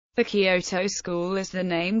The Kyoto School is the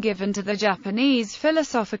name given to the Japanese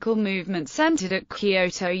philosophical movement centered at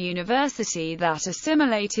Kyoto University that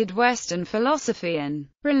assimilated Western philosophy and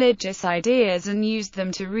religious ideas and used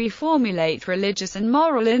them to reformulate religious and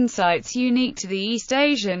moral insights unique to the East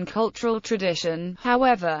Asian cultural tradition.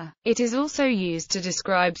 However, it is also used to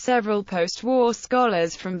describe several post-war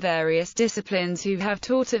scholars from various disciplines who have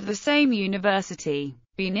taught at the same university,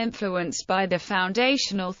 been influenced by the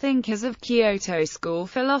foundational thinkers of Kyoto School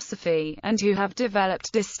philosophy, and who have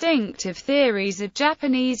developed distinctive theories of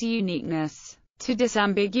Japanese uniqueness. To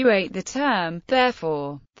disambiguate the term,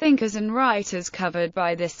 therefore, thinkers and writers covered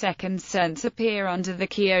by this second sense appear under the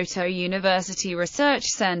Kyoto University Research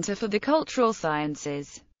Centre for the Cultural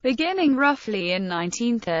Sciences, beginning roughly in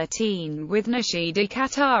 1913 with Nishida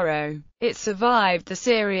Kataro. It survived the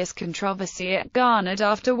serious controversy it garnered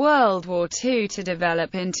after World War II to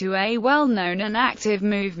develop into a well-known and active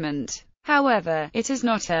movement. However, it is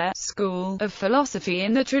not a school of philosophy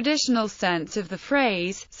in the traditional sense of the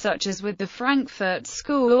phrase, such as with the Frankfurt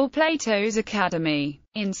School or Plato's Academy.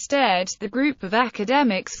 Instead, the group of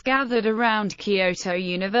academics gathered around Kyoto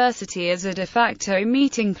University as a de facto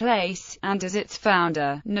meeting place, and as its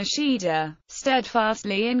founder, Nishida,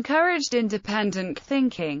 steadfastly encouraged independent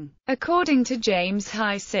thinking. According to James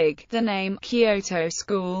Heisig, the name Kyoto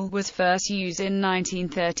School was first used in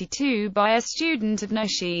 1932 by a student of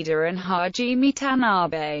Nishida and Hajime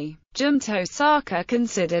Tanabe. Junto Saka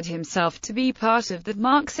considered himself to be part of the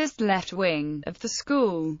Marxist left wing of the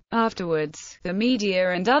school. Afterwards, the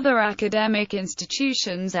media and other academic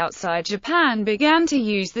institutions outside Japan began to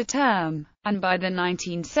use the term, and by the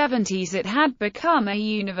 1970s it had become a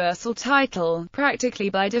universal title, practically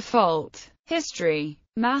by default. History.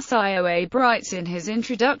 Masayo writes in his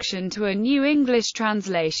introduction to a New English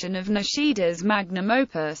translation of Nishida's magnum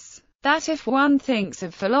opus, that if one thinks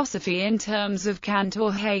of philosophy in terms of Kant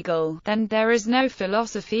or Hegel, then there is no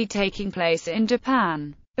philosophy taking place in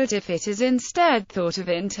Japan. But if it is instead thought of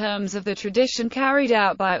in terms of the tradition carried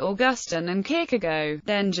out by Augustine and Kierkegaard,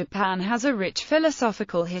 then Japan has a rich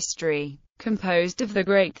philosophical history, composed of the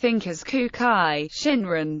great thinkers Kukai,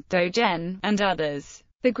 Shinran, Dogen, and others.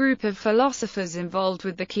 The group of philosophers involved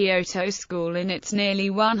with the Kyoto School in its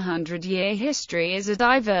nearly 100-year history is a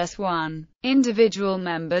diverse one. Individual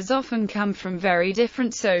members often come from very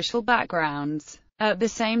different social backgrounds. At the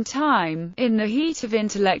same time, in the heat of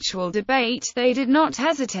intellectual debate, they did not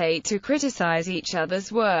hesitate to criticize each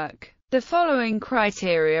other's work. The following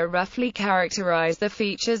criteria roughly characterize the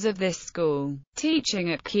features of this school: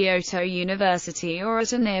 teaching at Kyoto University or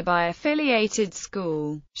at a nearby affiliated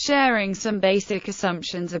school, sharing some basic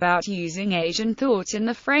assumptions about using Asian thought in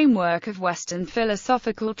the framework of Western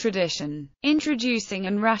philosophical tradition, introducing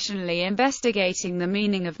and rationally investigating the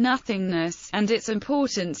meaning of nothingness, and its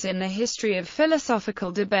importance in the history of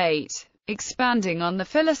philosophical debate, expanding on the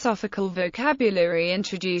philosophical vocabulary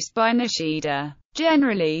introduced by Nishida.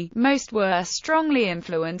 Generally, most were strongly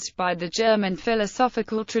influenced by the German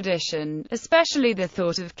philosophical tradition, especially the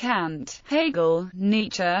thought of Kant, Hegel,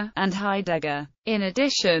 Nietzsche, and Heidegger. In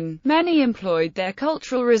addition, many employed their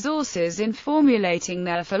cultural resources in formulating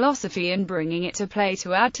their philosophy and bringing it to play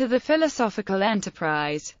to add to the philosophical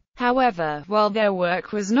enterprise. However, while their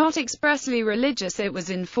work was not expressly religious, it was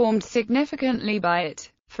informed significantly by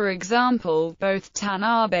it. For example, both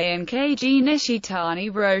Tanabe and Keiji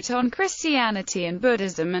Nishitani wrote on Christianity and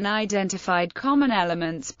Buddhism and identified common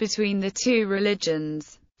elements between the two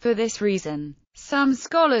religions. For this reason, some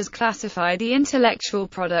scholars classify the intellectual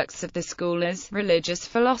products of the school as religious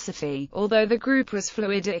philosophy, although the group was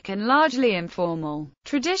fluidic and largely informal.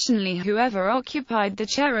 Traditionally, whoever occupied the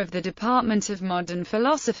chair of the Department of Modern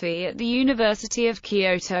Philosophy at the University of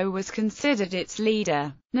Kyoto was considered its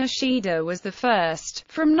leader. Nishida was the first,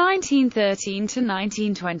 from 1913 to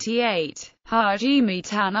 1928. Hajime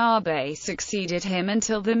Tanabe succeeded him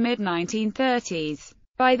until the mid-1930s.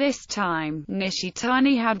 By this time,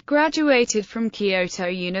 Nishitani had graduated from Kyoto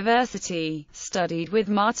University, studied with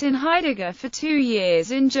Martin Heidegger for 2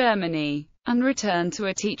 years in Germany, and returned to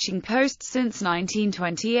a teaching post since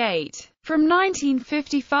 1928. From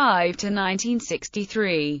 1955 to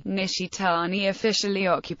 1963, Nishitani officially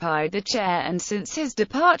occupied the chair, and since his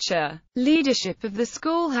departure, leadership of the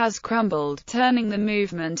school has crumbled, turning the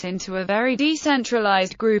movement into a very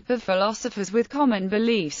decentralized group of philosophers with common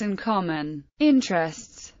beliefs and common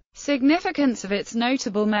interests. Significance of its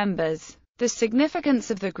notable members. The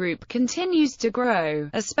significance of the group continues to grow,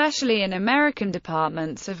 especially in American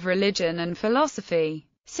departments of religion and philosophy.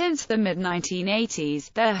 Since the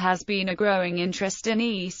mid-1980s, there has been a growing interest in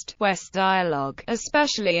East-West dialogue,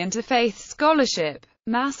 especially interfaith scholarship.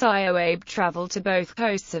 Masayo Abe traveled to both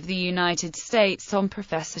coasts of the United States on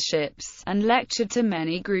professorships, and lectured to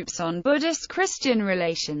many groups on Buddhist-Christian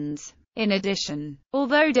relations. In addition,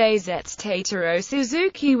 although Daisetsu Tataro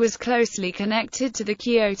Suzuki was closely connected to the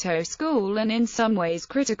Kyoto School and in some ways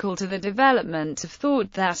critical to the development of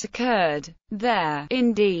thought that occurred there,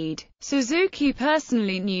 indeed, Suzuki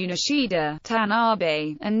personally knew Nishida,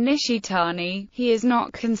 Tanabe, and Nishitani, he is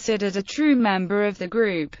not considered a true member of the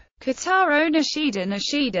group. Kotaro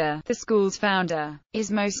Nishida, the school's founder,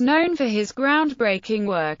 is most known for his groundbreaking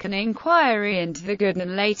work and inquiry into the good,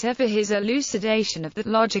 and later for his elucidation of the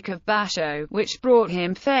logic of Basho, which brought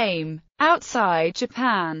him fame outside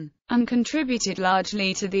Japan, and contributed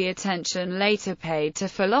largely to the attention later paid to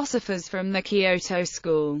philosophers from the Kyoto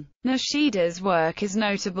School. Nishida's work is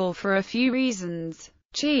notable for a few reasons.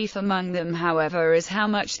 Chief among them, however, is how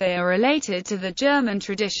much they are related to the German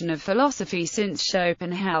tradition of philosophy since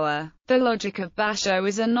Schopenhauer. The logic of Basho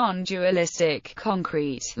is a non-dualistic,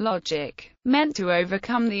 concrete logic, meant to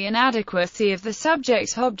overcome the inadequacy of the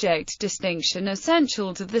subject-object distinction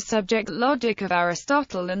essential to the subject logic of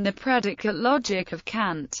Aristotle and the predicate logic of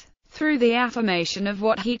Kant, through the affirmation of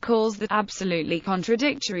what he calls the absolutely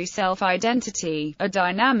contradictory self-identity, a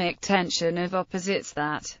dynamic tension of opposites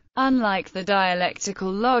that, unlike the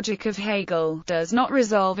dialectical logic of Hegel, does not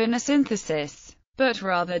resolve in a synthesis, but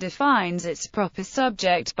rather defines its proper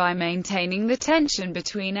subject by maintaining the tension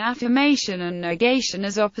between affirmation and negation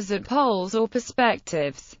as opposite poles or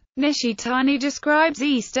perspectives. Nishitani describes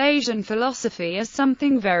East Asian philosophy as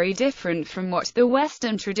something very different from what the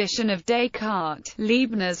Western tradition of Descartes,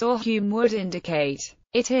 Leibniz or Hume would indicate.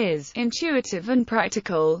 It is intuitive and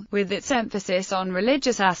practical, with its emphasis on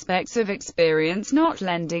religious aspects of experience not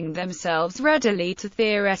lending themselves readily to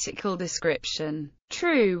theoretical description.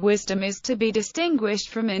 True wisdom is to be distinguished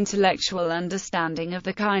from intellectual understanding of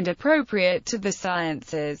the kind appropriate to the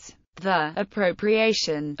sciences. The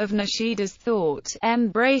appropriation of Nishida's thought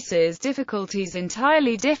embraces difficulties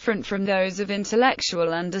entirely different from those of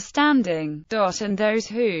intellectual understanding, and those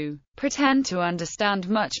who pretend to understand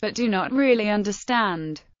much but do not really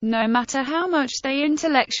understand, no matter how much they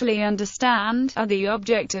intellectually understand, are the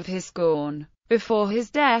object of his scorn. Before his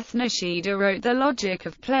death, Nishida wrote The Logic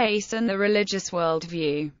of Place and the Religious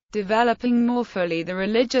Worldview, developing more fully the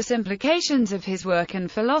religious implications of his work and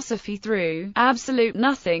philosophy through absolute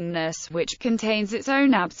nothingness, which contains its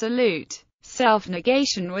own absolute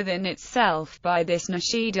self-negation within itself. By this,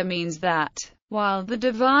 Nishida means that, while the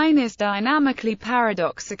divine is dynamically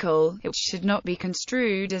paradoxical, it should not be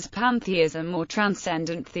construed as pantheism or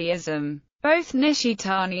transcendent theism. Both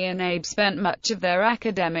Nishitani and Abe spent much of their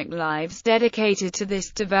academic lives dedicated to this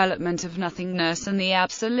development of nothingness and the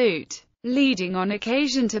absolute, leading on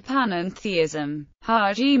occasion to panentheism.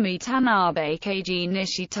 Hajime Tanabe Keiji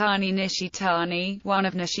Nishitani, one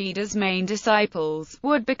of Nishida's main disciples,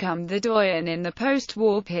 would become the doyen in the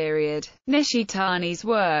post-war period. Nishitani's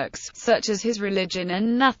works, such as his Religion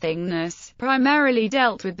and Nothingness, primarily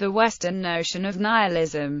dealt with the Western notion of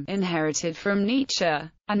nihilism, inherited from Nietzsche,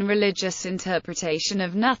 and religious interpretation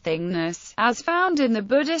of nothingness, as found in the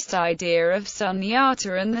Buddhist idea of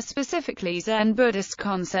sunyata and the specifically Zen Buddhist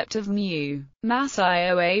concept of mu.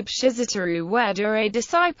 Masayo Abe Shizutaru Ueda, a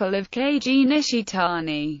disciple of Keiji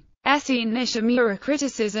Nishitani, S.E. Nishimura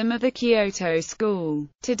criticism of the Kyoto School.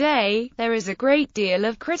 Today, there is a great deal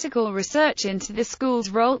of critical research into the school's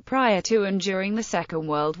role prior to and during the Second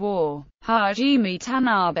World War. Hajime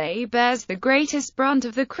Tanabe bears the greatest brunt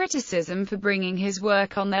of the criticism for bringing his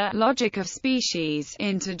work on the logic of species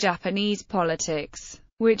into Japanese politics,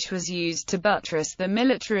 which was used to buttress the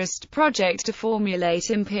militarist project to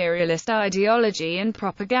formulate imperialist ideology and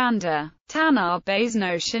propaganda. Tanabe's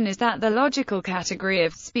notion is that the logical category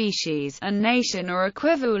of species and nation are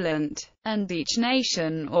equivalent, and each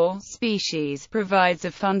nation, or species, provides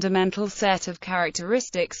a fundamental set of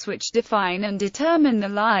characteristics which define and determine the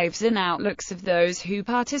lives and outlooks of those who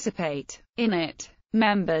participate in it.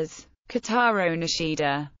 Members: Kotaro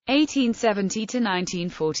Nishida,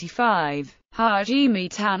 1870–1945. Hajime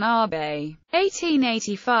Tanabe,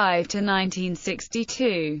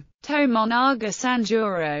 1885–1962. Tomonaga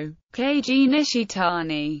Sanjuro, Keiji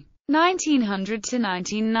Nishitani,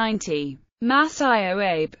 1900–1990. Masayo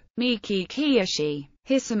Abe, Miki Kiyoshi,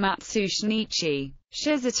 Hisamatsu Shinichi,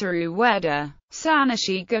 Shizutaru Ueda,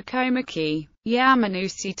 Sanashi Gakomaki,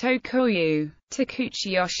 Yamanouchi Tokoyu,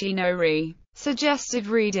 Takuchi Yoshinori. Suggested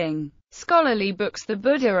reading: Scholarly Books, The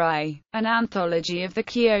Buddha Eye, an anthology of the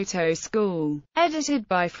Kyoto School, edited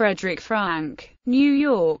by Frederick Frank, New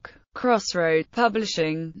York, Crossroad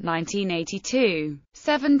Publishing, 1982.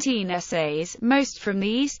 17 essays, most from the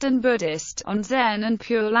Eastern Buddhist, on Zen and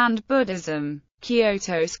Pure Land Buddhism.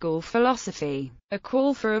 Kyoto School philosophy. A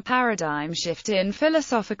call for a paradigm shift in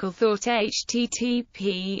philosophical thought.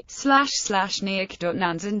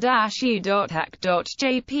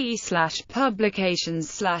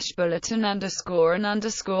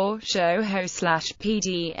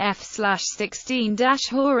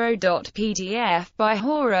 by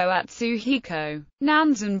Horo Atsuhiko.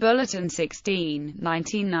 Nanzen Bulletin 16,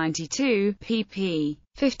 1992, pp.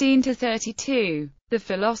 15-32. The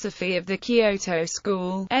Philosophy of the Kyoto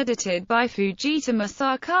School, edited by Fujita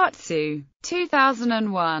Masakatsu.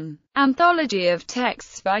 2001. Anthology of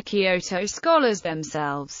texts by Kyoto scholars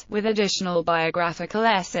themselves, with additional biographical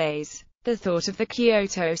essays. The Thought of the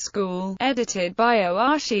Kyoto School, edited by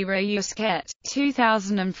Oashira Yusuke.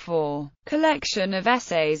 2004. Collection of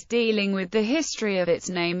essays dealing with the history of its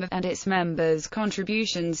name and its members'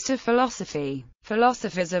 contributions to philosophy.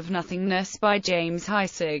 Philosophers of Nothingness by James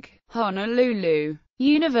Heisig. Honolulu,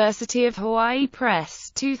 University of Hawaii Press.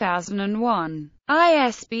 2001.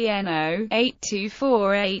 ISBN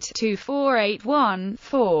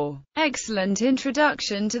 0-8248-24814. Excellent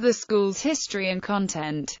introduction to the school's history and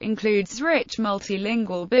content, includes rich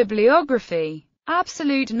multilingual bibliography.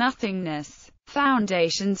 Absolute Nothingness.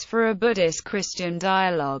 Foundations for a Buddhist-Christian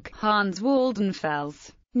Dialogue. Hans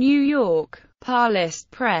Waldenfels. New York, Parlist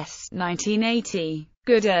Press, 1980.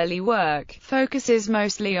 Good early work, focuses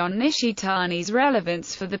mostly on Nishitani's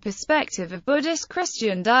relevance for the perspective of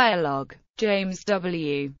Buddhist-Christian dialogue. James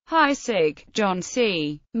W. Heisig, John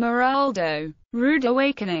C. Moraldo. Rude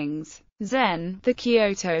Awakenings. Zen, the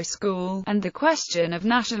Kyoto School, and the Question of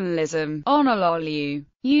Nationalism. Honolulu,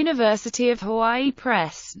 University of Hawaii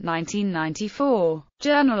Press, 1994.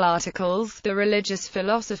 Journal articles, The Religious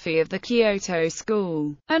Philosophy of the Kyoto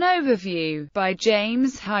School. An Overview, by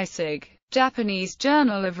James Heisig. Japanese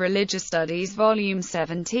Journal of Religious Studies Volume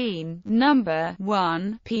 17, Number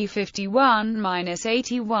 1, p.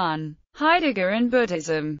 51-81. Heidegger and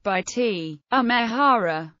Buddhism, by T.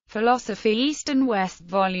 Umehara. Philosophy East and West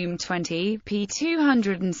Volume 20, p.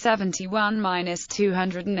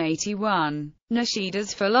 271-281.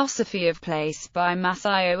 Nishida's Philosophy of Place by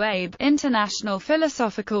Masayo Abe. International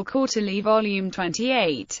Philosophical Quarterly Volume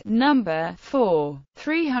 28, Number 4,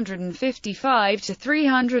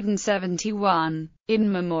 355-371.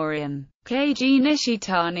 In Memoriam. Keiji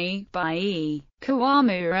Nishitani, by E.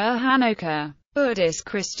 Kawamura Hanoka.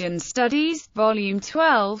 Buddhist-Christian Studies, Volume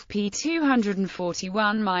 12, p.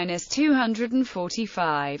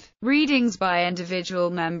 241-245. Readings by individual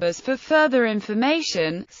members. For further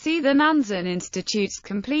information, see the Nanzen Institute's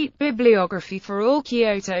complete bibliography for all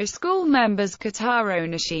Kyoto School members. Kotaro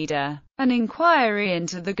Nishida. An Inquiry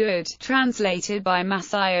into the Good, translated by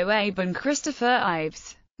Masayo Abe and Christopher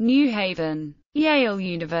Ives. New Haven, Yale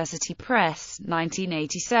University Press,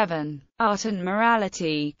 1987. Art and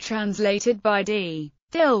Morality, translated by D.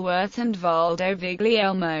 Dilworth and Valdo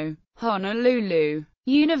Viglielmo. Honolulu,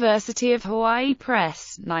 University of Hawaii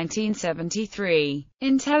Press, 1973.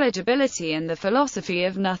 Intelligibility and the Philosophy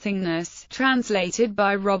of Nothingness, translated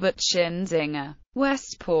by Robert Schinzinger.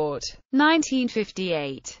 Westport,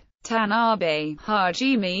 1958. Tanabe,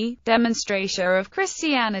 Hajime, Demonstration of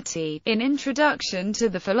Christianity, in Introduction to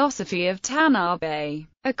the Philosophy of Tanabe.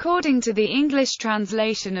 According to the English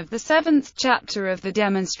translation of the 7th chapter of the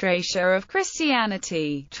Demonstration of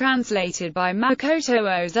Christianity, translated by Makoto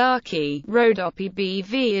Ozaki, Rodopi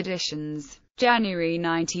BV Editions. January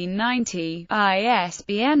 1990,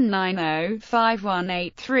 ISBN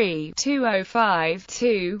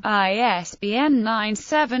 90-5183-2052, ISBN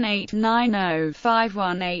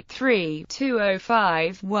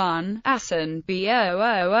 97890-5183-2051, Assen,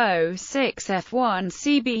 B0006F1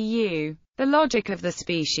 CBU. The Logic of the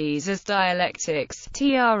Species as Dialectics,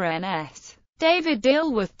 TRNS. David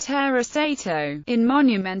Dilworth Terasato, in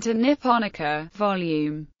Monumenta Nipponica,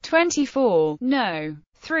 Volume 24, No.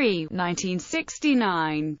 3,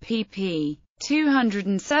 1969, pp.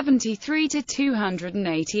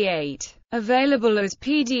 273-288. Available as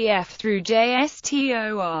PDF through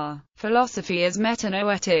JSTOR. Philosophy as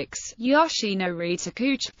Metanoetics, Yoshinori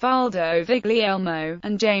Takuchi, Valdo Viglielmo,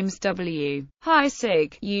 and James W.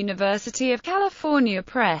 Heisig, University of California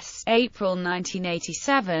Press, April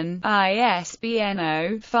 1987, ISBN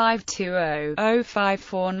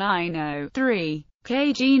 0-520-05490-3.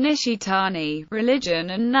 Keiji Nishitani,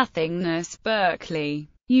 Religion and Nothingness, Berkeley,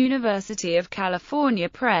 University of California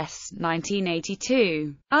Press,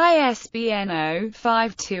 1982. ISBN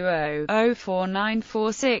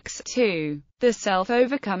 0-520-04946-2. The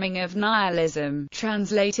Self-Overcoming of Nihilism,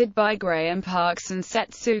 translated by Graham Parks and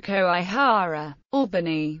Setsuko Ihara.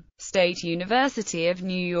 Albany, State University of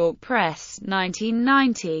New York Press,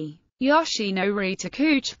 1990. Yoshinori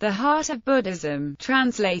Takuchi, The Heart of Buddhism,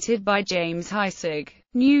 translated by James Heisig.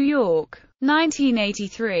 New York,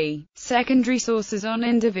 1983. Secondary sources on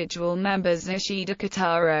individual members. Nishida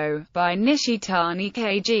Kotaro, by Nishitani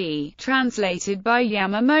Keiji, translated by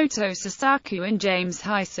Yamamoto Sasaku and James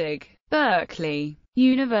Heisig. Berkeley,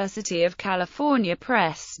 University of California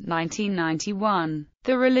Press, 1991.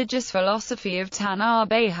 The Religious Philosophy of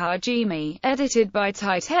Tanabe Hajime, edited by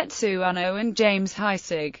Taitetsu Ono and James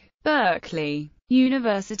Heisig. Berkeley,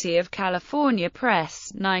 University of California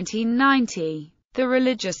Press, 1990. The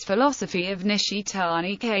Religious Philosophy of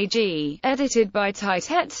Nishitani Keiji, edited by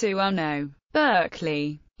Taitetsu Ono.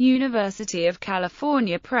 Berkeley, University of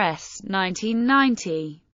California Press,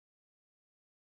 1990.